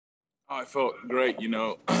I felt great,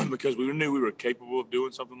 because we knew we were capable of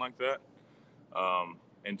doing something like that.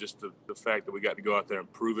 And just the fact that we got to go out there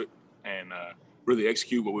and prove it and really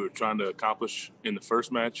execute what we were trying to accomplish in the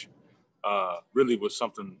first match really was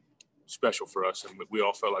something special for us. And we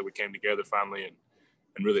all felt like we came together finally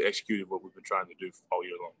and really executed what we've been trying to do all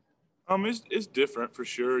year long. It's different for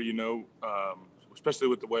sure, especially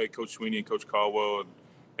with the way Coach Sweeney and Coach Caldwell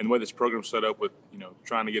and the way this program's set up with,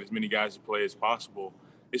 trying to get as many guys to play as possible.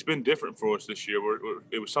 It's been different for us this year.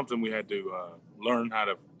 It was something we had to learn how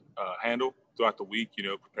to handle throughout the week,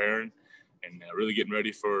 preparing and really getting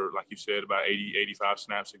ready for, like you said, about 80, 85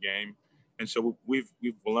 snaps a game. And so we've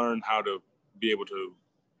learned how to be able to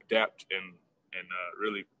adapt and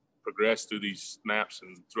really progress through these snaps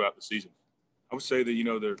and throughout the season. I would say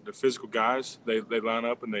that, they're physical guys. They line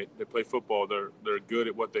up and they play football. They're good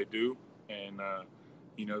at what they do. And,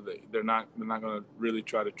 they're not going to really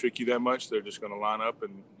try to trick you that much. They're just going to line up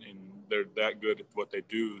and they're that good at what they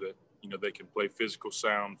do that, they can play physical,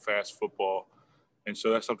 sound, fast football. And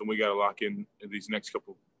so that's something we got to lock in these next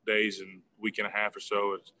couple of days and week and a half or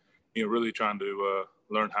so is, really trying to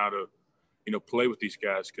learn how to, play with these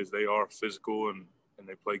guys because they are physical and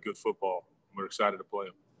they play good football. We're excited to play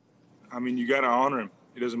them. I mean, you got to honor him.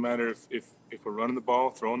 It doesn't matter if we're running the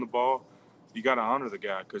ball, throwing the ball. You got to honor the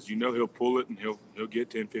guy because he'll pull it and he'll get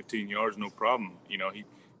 10, 15 yards, no problem.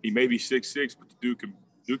 He may be 6'6", but the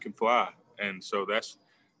dude can fly, and so that's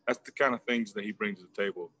the kind of things that he brings to the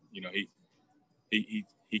table.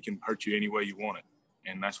 He can hurt you any way you want it,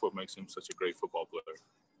 and that's what makes him such a great football player.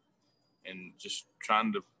 And just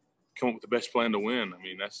trying to come up with the best plan to win. I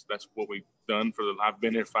mean, that's what we've done I've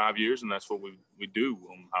been here 5 years, and that's what we do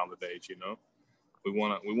on holidays. We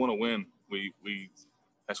want to win.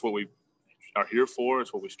 That's what we are here for.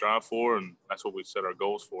 It's what we strive for, and that's what we set our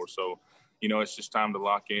goals for. So, it's just time to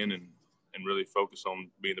lock in and really focus on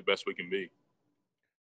being the best we can be.